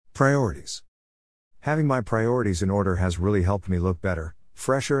Priorities. Having my priorities in order has really helped me look better,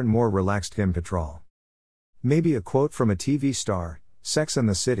 fresher and more relaxed. Kim Cattrall. Maybe a quote from a TV star: Sex and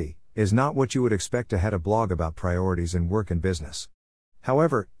the City is not what you would expect to head a blog about priorities in work and business.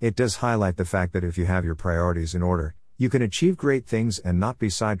 However, it does highlight the fact that if you have your priorities in order, you can achieve great things and not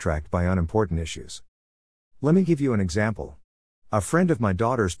be sidetracked by unimportant issues. Let me give you an example. A friend of my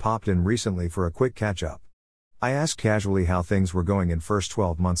daughter's popped in recently for a quick catch-up. I asked casually how things were going in first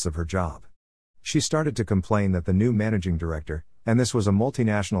 12 months of her job. She started to complain that the new managing director, and this was a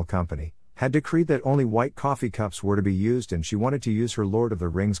multinational company, had decreed that only white coffee cups were to be used, and she wanted to use her Lord of the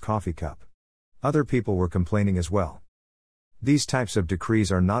Rings coffee cup. Other people were complaining as well. These types of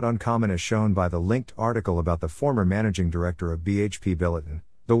decrees are not uncommon, as shown by the linked article about the former managing director of BHP Billiton,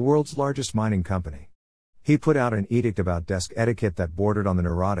 the world's largest mining company. He put out an edict about desk etiquette that bordered on the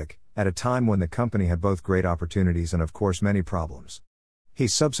neurotic, at a time when the company had both great opportunities and of course many problems. He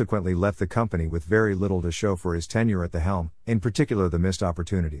subsequently left the company with very little to show for his tenure at the helm, in particular the missed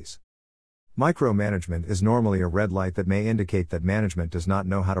opportunities. Micromanagement is normally a red light that may indicate that management does not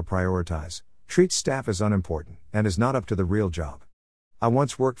know how to prioritize, treats staff as unimportant, and is not up to the real job. I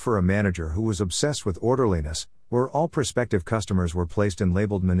once worked for a manager who was obsessed with orderliness, where all prospective customers were placed in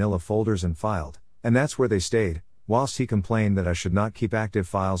labeled manila folders and filed, and that's where they stayed, whilst he complained that I should not keep active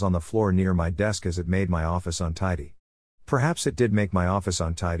files on the floor near my desk as it made my office untidy. Perhaps it did make my office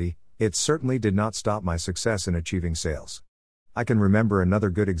untidy, it certainly did not stop my success in achieving sales. I can remember another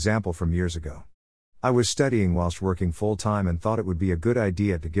good example from years ago. I was studying whilst working full-time and thought it would be a good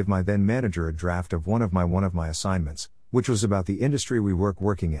idea to give my then manager a draft of one of my assignments, which was about the industry we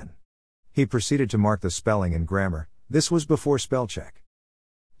working in. He proceeded to mark the spelling and grammar. This was before spell check. ...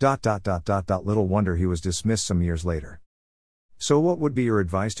 Little wonder he was dismissed some years later. So what would be your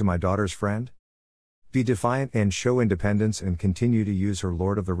advice to my daughter's friend? Be defiant and show independence and continue to use her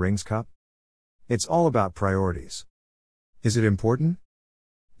Lord of the Rings cup? It's all about priorities. Is it important?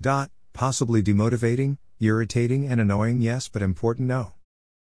 Possibly demotivating, irritating and annoying, yes, but important, no.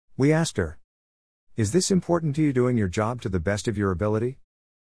 We asked her. Is this important to you, doing your job to the best of your ability?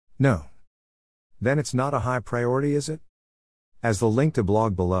 No. Then it's not a high priority, is it? As the link to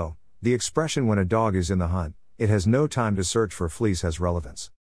blog below, the expression "when a dog is in the hunt, it has no time to search for fleas" has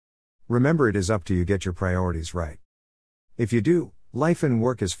relevance. Remember, it is up to you to get your priorities right. If you do, life and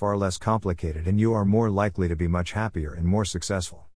work is far less complicated and you are more likely to be much happier and more successful.